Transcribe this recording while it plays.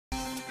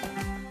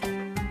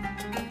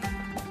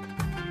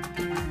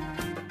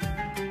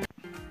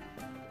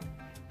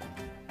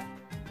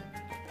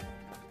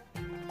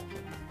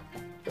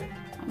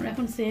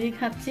এখন সেহরি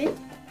খাচ্ছি।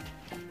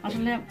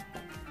 আসলে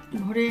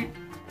ভোরে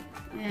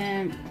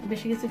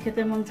বেশি কিছু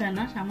খেতে মন চায়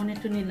না, সামনে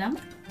একটু নিলাম,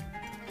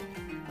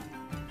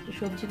 একটু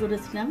সবজি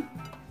করেছিলাম,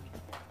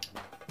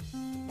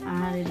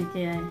 আর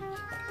এদিকে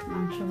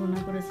মাংস ভুনা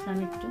করেছিলাম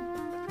একটু।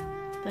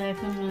 তো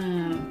এখন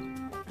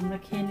আমরা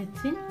খেয়ে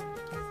নিচ্ছি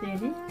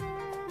সেহরি।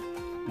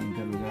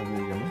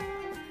 হয়ে গেল,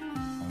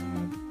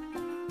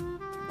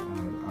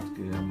 আর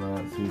আজকে আমরা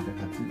সেহরিটা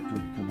খাচ্ছি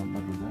 14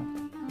 নম্বর রোজা।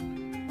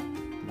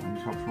 আমি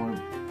সবসময়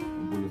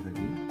বলে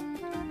থাকি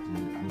যে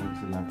আল্লাহর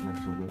কাছে লাখ লাখ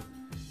শুকর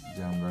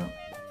যে আমরা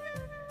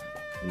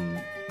এই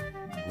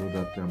ভোর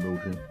রাত্রে আমরা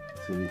উঠে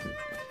সেহরি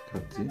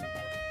খাচ্ছি,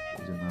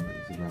 এই জন্য আমরা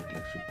কাছে লাখ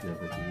লাখ শুকরিয়া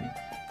আদায় করি।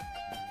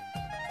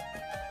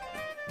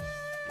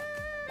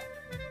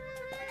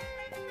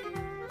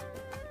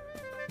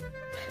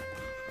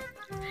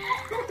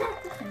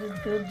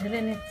 দুধ ঢেলে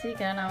নিচ্ছি,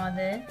 কারণ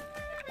আমাদের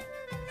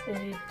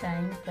সেহরির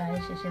টাইম প্রায়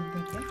শেষের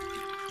দিকে।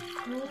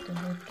 তো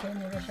দুধ খেয়ে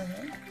নেবে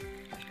সবাই।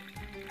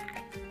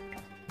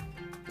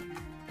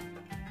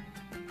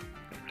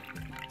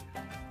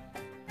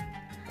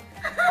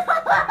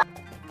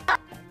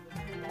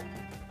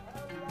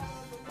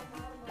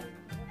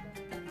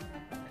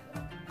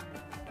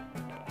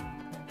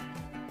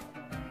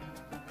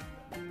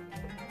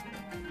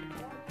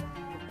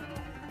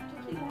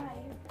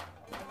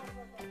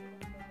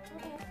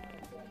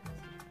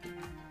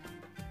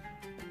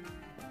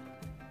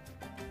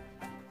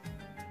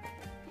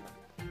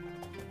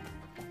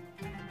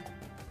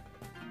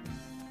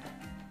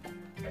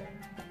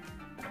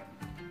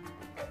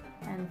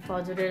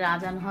 ফজরের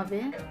আজান হবে,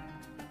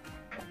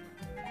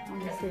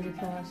 আমরা সেহরি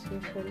খাওয়া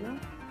শেষ হলো,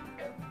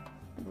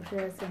 বসে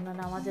আছি, আমরা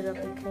নামাজের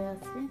অপেক্ষায়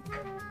আছি।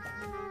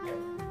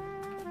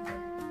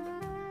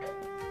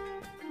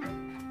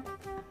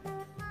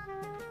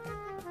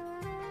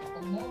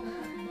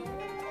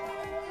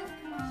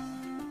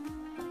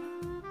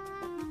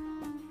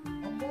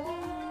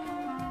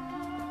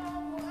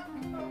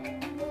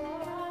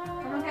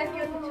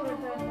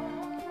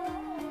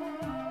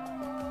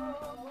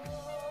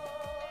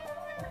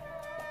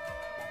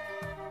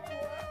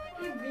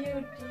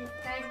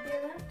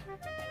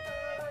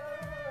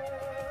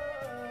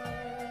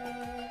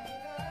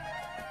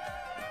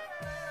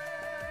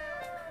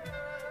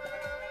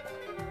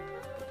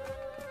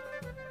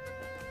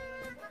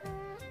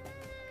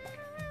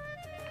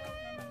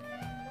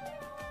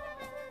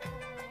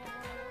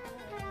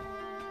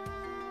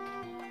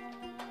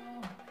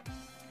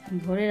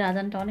 ভোরের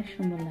আজানটা অনেক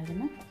সুন্দর লাগে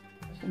না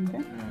শুনতে?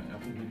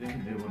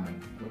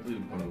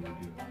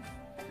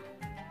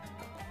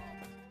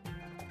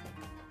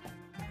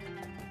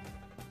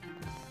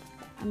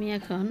 আমি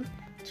এখন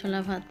ছোলা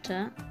ভাতটা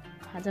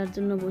ভাজার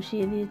জন্য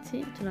বসিয়ে দিয়েছি।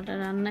 ছোলাটা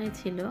রান্নাই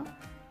ছিল,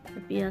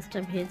 পেঁয়াজটা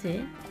ভেজে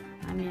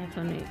আমি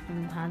এখন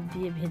ভাত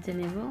দিয়ে ভেজে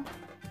নেব।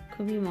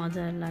 খুবই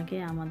মজার লাগে,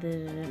 আমাদের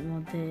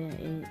মধ্যে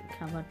এই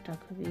খাবারটা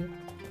খুবই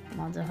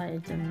মজা হয়,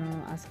 এর জন্য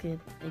আজকে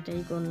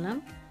এটাই করলাম,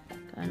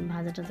 কারণ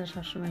ভাজাটা তো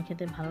সবসময়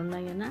খেতে ভালো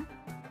লাগে না।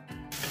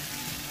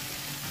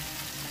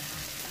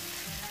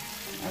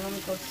 এখন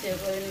করছে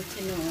করে নিচ্ছি,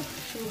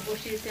 স্যুপ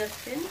বসিয়েছি,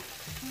 আজকে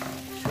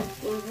স্যুপ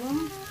করবো।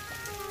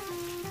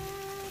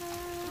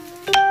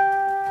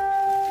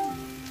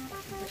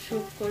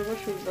 স্যুপ করবো,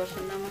 স্যুপ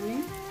বসানো মানে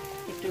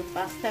একটু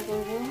পাস্তা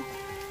করব,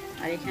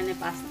 আর এখানে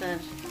পাস্তার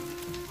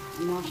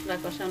মশলা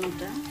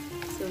কষানোটা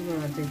স্যুপ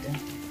যেটা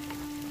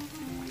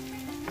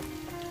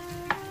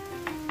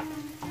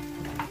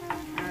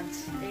আজ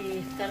এই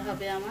ইফতার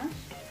হবে আমার।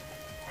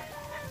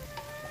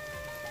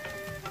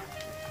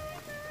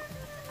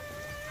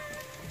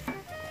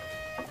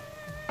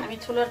 আমি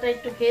ছোলাটা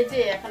একটু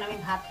ভেজে এখন আমি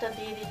ভাতটা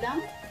দিয়ে দিলাম।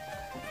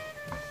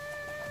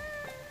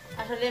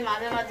 আসলে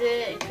মাঝে মাঝে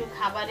একটু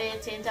খাবারে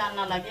চেঞ্জ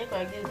আনা লাগে,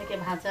 কয়েকদিন থেকে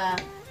ভাজা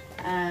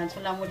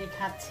ছোলা মুড়ি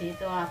খাচ্ছি,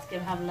 তো আজকে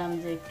ভাবলাম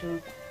যে একটু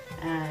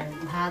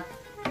ভাত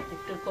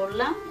একটু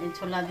করলাম, এই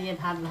ছোলা দিয়ে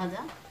ভাত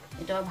ভাজা,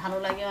 এটাও ভালো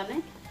লাগে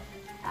অনেক,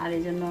 আর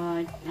এই জন্য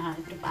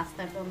একটু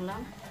পাস্তা করলাম।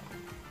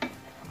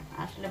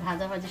 আসলে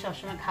ভাজা ভাজি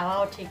সবসময়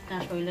খাওয়াও ঠিক না,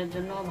 শরীরের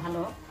জন্যও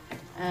ভালো,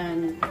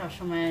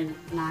 সবসময়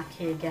না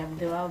খেয়ে গ্যাপ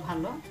দেওয়াও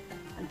ভালো।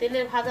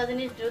 তেলের ভাজা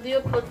জিনিস যদিও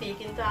ক্ষতি,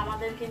 কিন্তু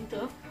আমাদের কিন্তু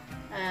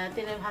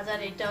তেলের ভাজার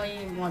এটাই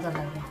মজা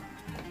লাগে।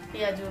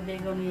 পেঁয়াজু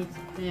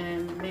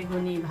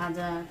বেগুনি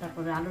ভাজা,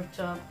 তারপরে আলুর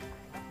চপ,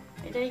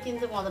 এটাই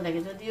কিন্তু মজা লাগে,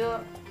 যদিও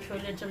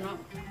শরীরের জন্য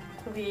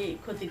খুবই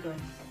ক্ষতিকর।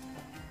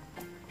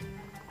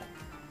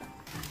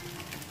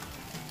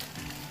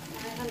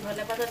 এখন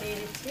ধনে পাতা দিয়ে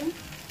দিচ্ছি,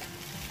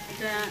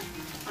 এটা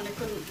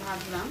অনেকক্ষণ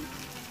ভাজলাম,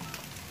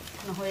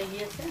 হয়ে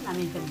গিয়েছে,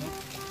 নামিয়ে ফেলবো।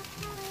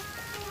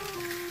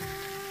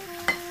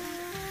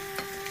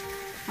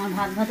 আমার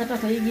ভাত ভাজাটা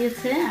হয়ে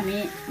গিয়েছে, আমি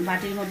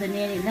বাটির মধ্যে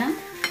নিয়ে নিলাম।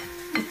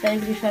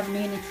 ইত্যাদিগুলি সব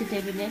নিয়ে নিচ্ছি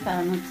টেবিলে,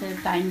 কারণ হচ্ছে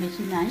টাইম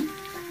বেশি নাই।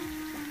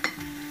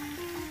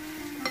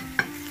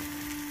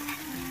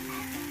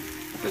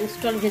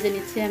 স্টল ভেজে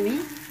নিচ্ছি আমি।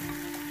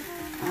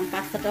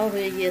 পাস্তাটাও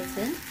হয়ে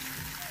গিয়েছে,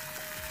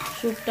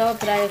 স্যুপটাও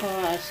প্রায়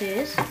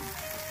শেষ,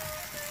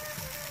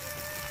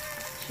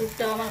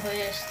 স্যুপটাও আমার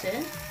হয়ে এসছে।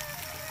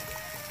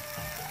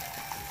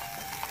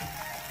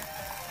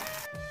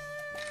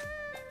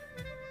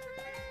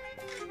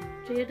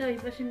 ট্রেটা ওই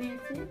পাশে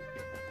নিয়েছি,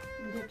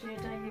 যে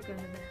ট্রেটা ইয়ে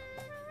করে দেয়।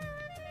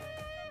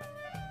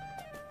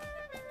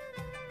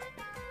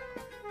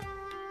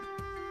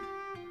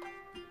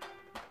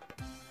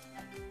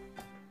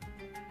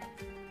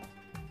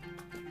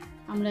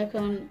 আমরা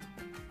এখন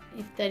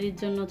ইফতারির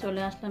জন্য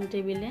চলে আসলাম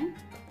টেবিলে,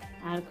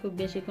 আর খুব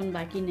বেশিক্ষণ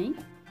বাকি নেই।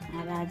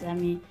 আর আজ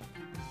আমি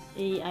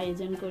এই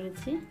আয়োজন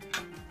করেছি।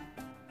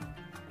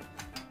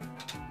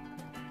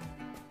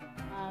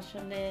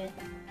 আসলে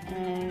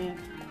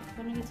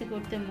কোনো কিছু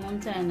করতে মন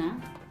চায় না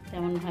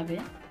তেমনভাবে,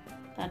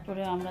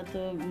 তারপরে আমরা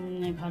তো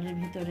ঘরের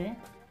ভিতরে,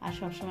 আর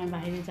সবসময়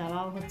বাইরে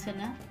যাওয়াও হচ্ছে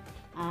না,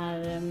 আর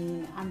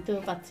আনতেও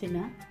পাচ্ছি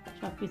না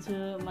সব কিছু,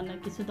 মানে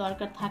কিছু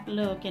দরকার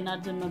থাকলেও কেনার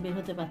জন্য বের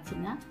হতে পারছি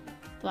না।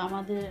 তো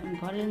আমাদের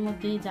ঘরের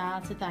মধ্যেই যা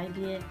আছে তাই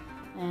দিয়ে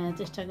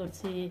চেষ্টা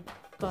করছি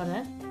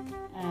করার।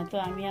 তো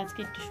আমি আজকে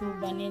একটু স্যুপ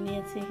বানিয়ে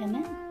নিয়েছি এখানে,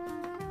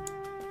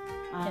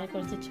 আর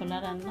করছি ছোলা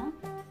রান্না।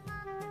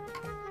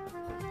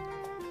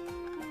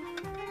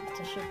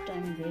 স্যুপটা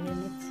আমি বেড়ে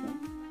নিচ্ছি।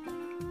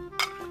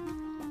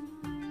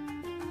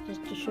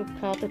 একটু স্যুপ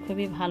খাওয়া তো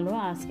খুবই ভালো।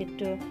 আজকে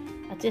একটু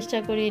চেষ্টা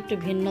করি একটু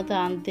ভিন্নতা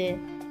আনতে,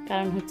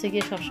 কারণ হচ্ছে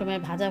গিয়ে সবসময়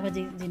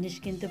ভাজাভাজি জিনিস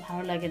কিন্তু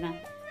ভালো লাগে না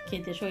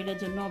খেতে, শরীরের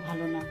জন্যও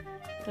ভালো না।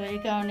 তো এই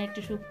কারণে একটু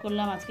স্যুপ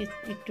করলাম, আজকে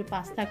একটু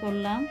পাস্তা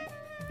করলাম।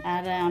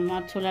 আর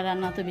আমার ছোলা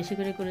রান্না তো বেশি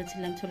করে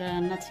করেছিলাম, ছোলা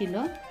রান্না ছিল,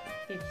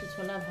 একটু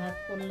ছোলা ভাত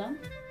করলাম।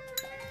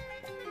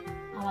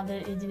 আমাদের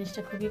এই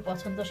জিনিসটা খুবই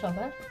পছন্দ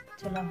সবার,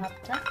 ছোলা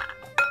ভাতটা।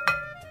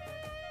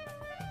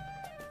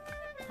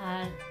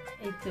 আর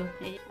এই তো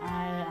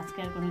আর আজকে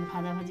আর কোনো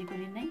ভাজাভাজি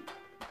করি নাই।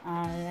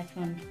 আর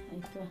এখন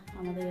এই তো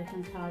আমাদের এখন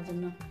খাওয়ার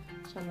জন্য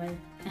সবাই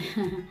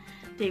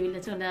টেবিলে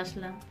চলে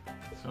আসলাম।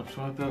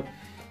 সবসময় তো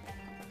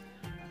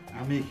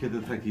আমি খেতে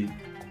থাকি,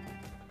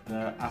 তা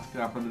আজকে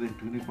আপনাদের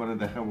একটুখানি পরে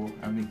দেখাবো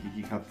আমি কি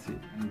কি খাচ্ছি।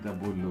 তা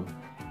বললো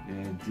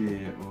যে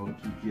ও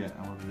কি কি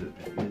আমাদের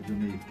এর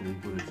জন্য ইফতারি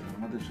করেছে।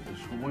 আমাদের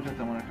সময়টা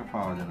তেমন একটা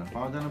পাওয়া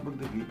যায় না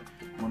বলতে কি,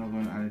 মনে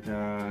করেন এটা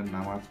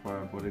নামাজ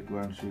পড়ার পরে,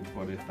 কোরআন শরীফ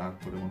পরে,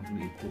 তারপরে মনে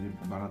করেন ইফতারি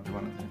বানাতে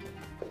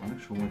অনেক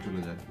সময়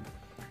চলে যায়।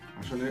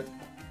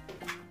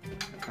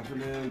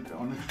 আসলে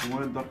অনেক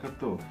সময়ের দরকার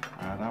তো।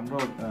 আর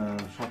আমরাও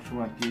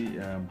সবসময় আর কি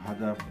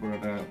ভাজা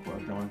পোড়াটা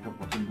তেমন একটা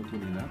পছন্দ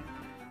করি না।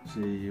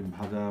 সেই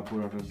ভাজা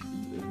পোড়াটা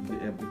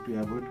একটু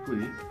অ্যাভয়েড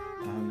করি,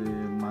 তাহলে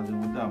মাঝে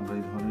মধ্যে আমরা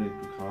এই ধরনের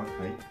একটু খাওয়া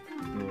খাই।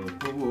 তো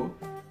তবুও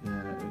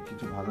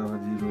কিছু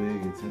ভাজাভাজি রয়ে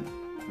গেছে,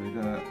 তো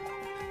এটা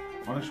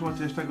অনেক সময়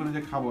চেষ্টা করি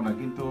যে খাবো না,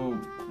 কিন্তু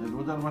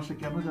রোজার মাসে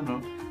কেন যেন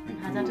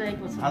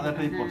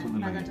ভাজাটাই পছন্দ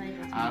লাগে।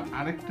 আর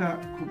আরেকটা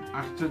খুব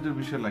আশ্চর্যের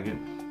বিষয় লাগে,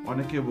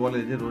 অনেকে বলে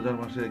যে রোজার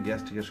মাসে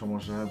গ্যাস্ট্রিকের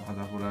সমস্যা হয়,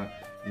 ভাজা পোড়া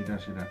এটা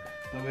সেটা।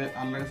 তবে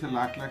আল্লাহর কাছে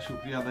লাখ লাখ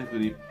শুকরিয়া আদায়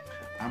করি,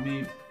 আমি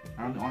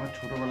অনেক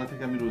ছোটবেলা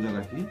থেকে আমি রোজা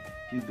রাখি,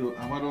 কিন্তু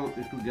আমারও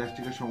একটু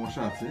গ্যাস্ট্রিকের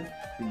সমস্যা আছে,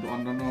 কিন্তু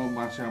অন্যান্য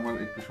মাসে আমার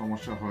একটু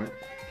সমস্যা হয়,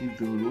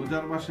 কিন্তু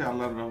রোজার মাসে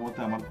আল্লাহর রহমতে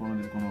আমার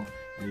কোনোদিন কোনো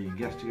এই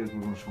গ্যাস্ট্রিকের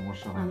কোনো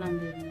সমস্যা হয় না।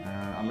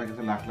 আল্লাহর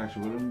কাছে লাখ লাখ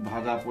শুকর।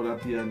 ভাজা পোড়া,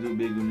 পেঁয়াজ,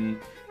 বেগুনি,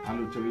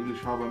 আলুর চপ এগুলি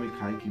সব আমি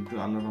খাই, কিন্তু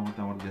আল্লাহর রহমতে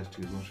আমার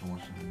গ্যাস্ট্রিকের কোনো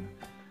সমস্যা হয় না।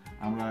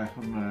 আমরা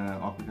এখন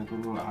অপেক্ষা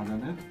করবো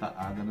আজানের,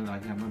 আজানের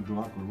আগে আমরা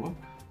দোয়া করব,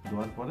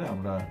 দোয়ার পরে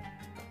আমরা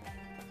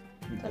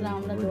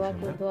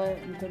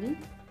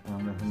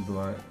এখন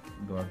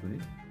দোয়া করি।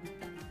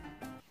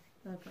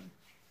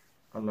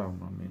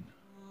 আল্লাহুম্মা আমিন।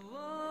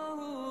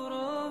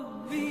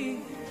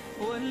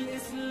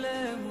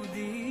 والإسلام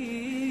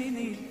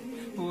ديني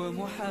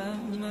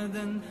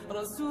ومحمدا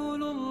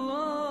رسول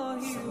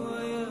الله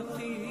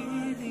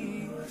ويقيني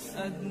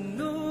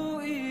أدنو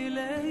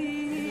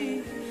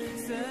إليه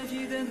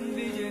ساجدا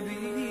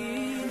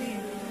بجبيني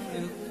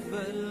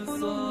اقبل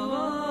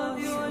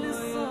صلاتي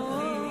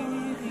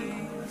وللصواب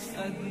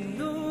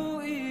أدنو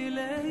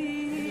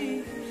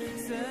إليه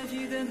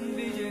ساجدا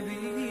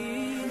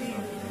بجبيني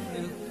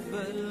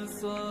اقبل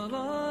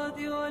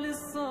صلاتي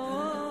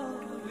وللصواب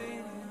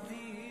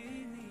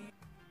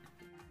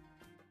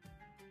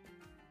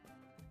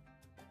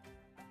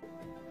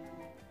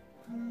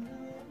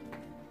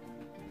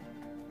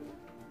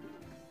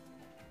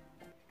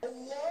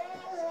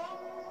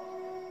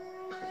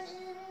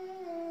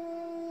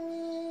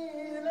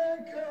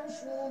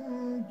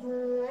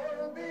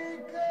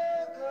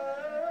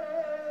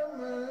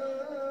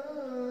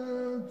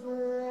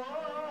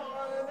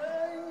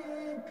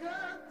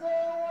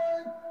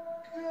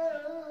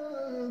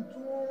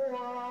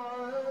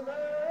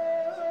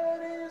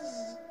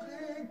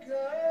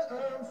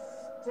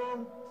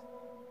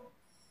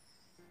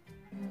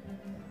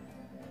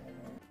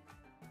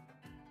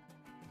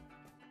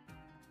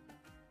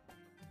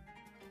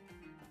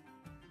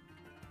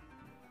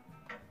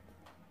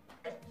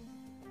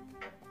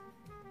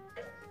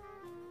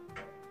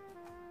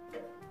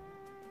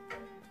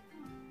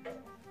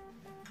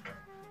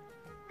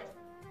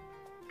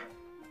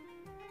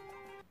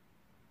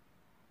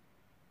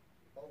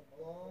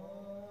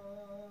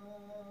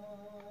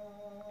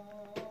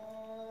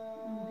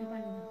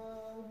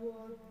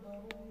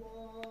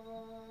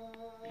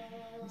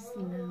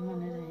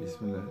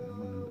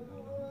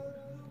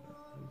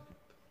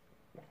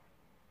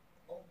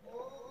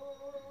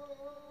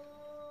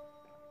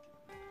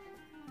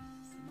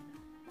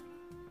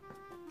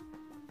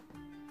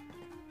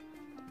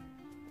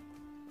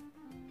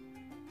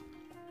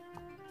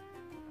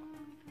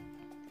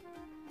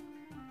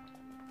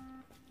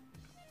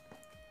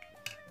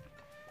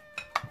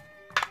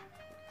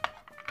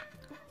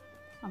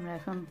আমরা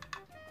এখন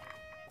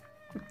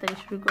ইফতারি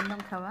শুরু করলাম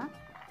খাওয়া।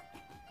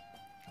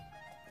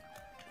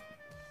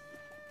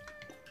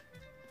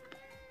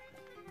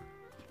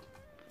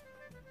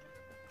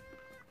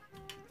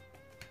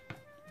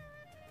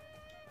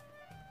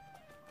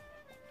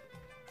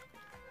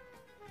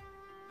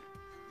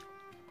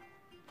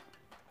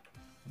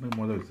 অনেক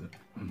মজা হয়েছে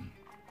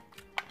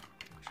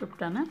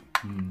স্যুপটা না?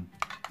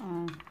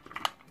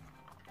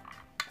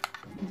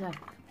 যাক,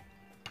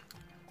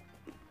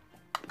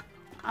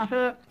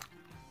 আসলে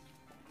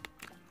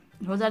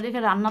রোজা রেখে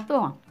রান্না তো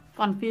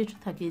কনফিউজ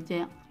থাকি যে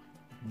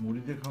মুড়ি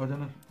দিয়ে খাওয়া যায়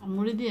না?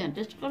 মুড়ি দিয়ে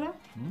টেস্ট করে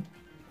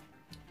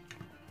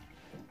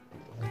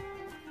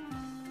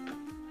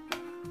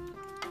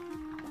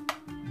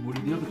মুড়ি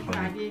দিয়ে তো খাওয়া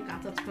যায়। আগে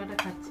কাঁচা ছোলাটা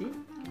খাচ্ছি।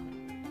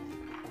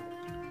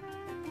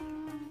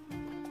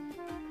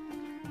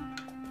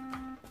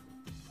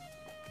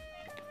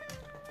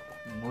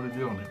 মুড়ি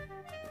দিয়ে অনেক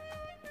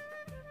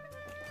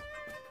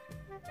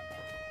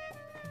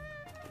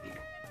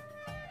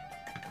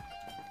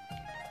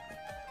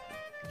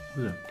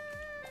বুঝলেন?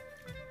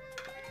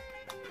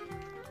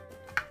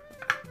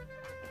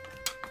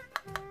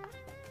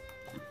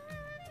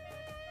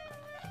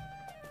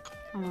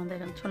 আমাদের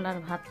এখন ছোলার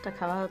ভাতটা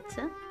খাওয়া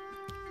হচ্ছে।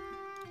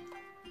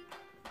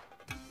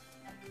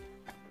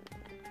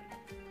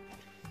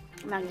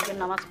 মাগরিবের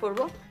নামাজ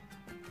পড়বো,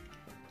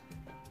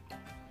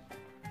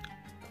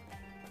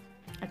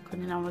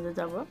 এক্ষুনি নামাজে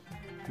যাব।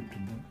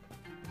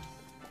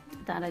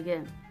 তার আগে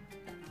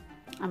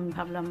আমি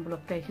ভাবলাম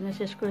ব্লগটা এখানে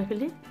শেষ করে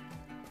ফেলি,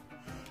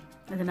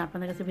 এই জন্য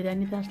আপনাদের কাছে বিদায়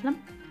নিতে আসলাম।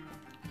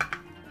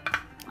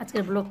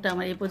 আজকের ব্লগটা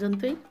আমার এই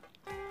পর্যন্তই।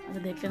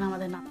 দেখলেন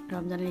আমাদের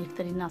রমজানের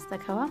ইফতারি নাস্তা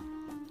খাওয়া।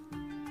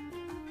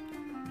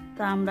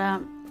 তা আমরা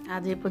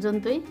আজ এই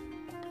পর্যন্তই।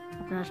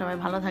 আপনারা সবাই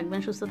ভালো থাকবেন,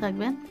 সুস্থ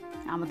থাকবেন,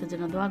 আমাদের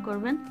জন্য দোয়া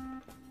করবেন।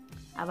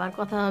 আবার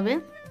কথা হবে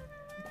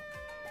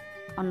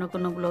অন্য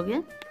কোনো ব্লগে।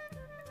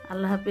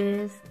 আল্লাহ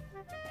হাফেজ।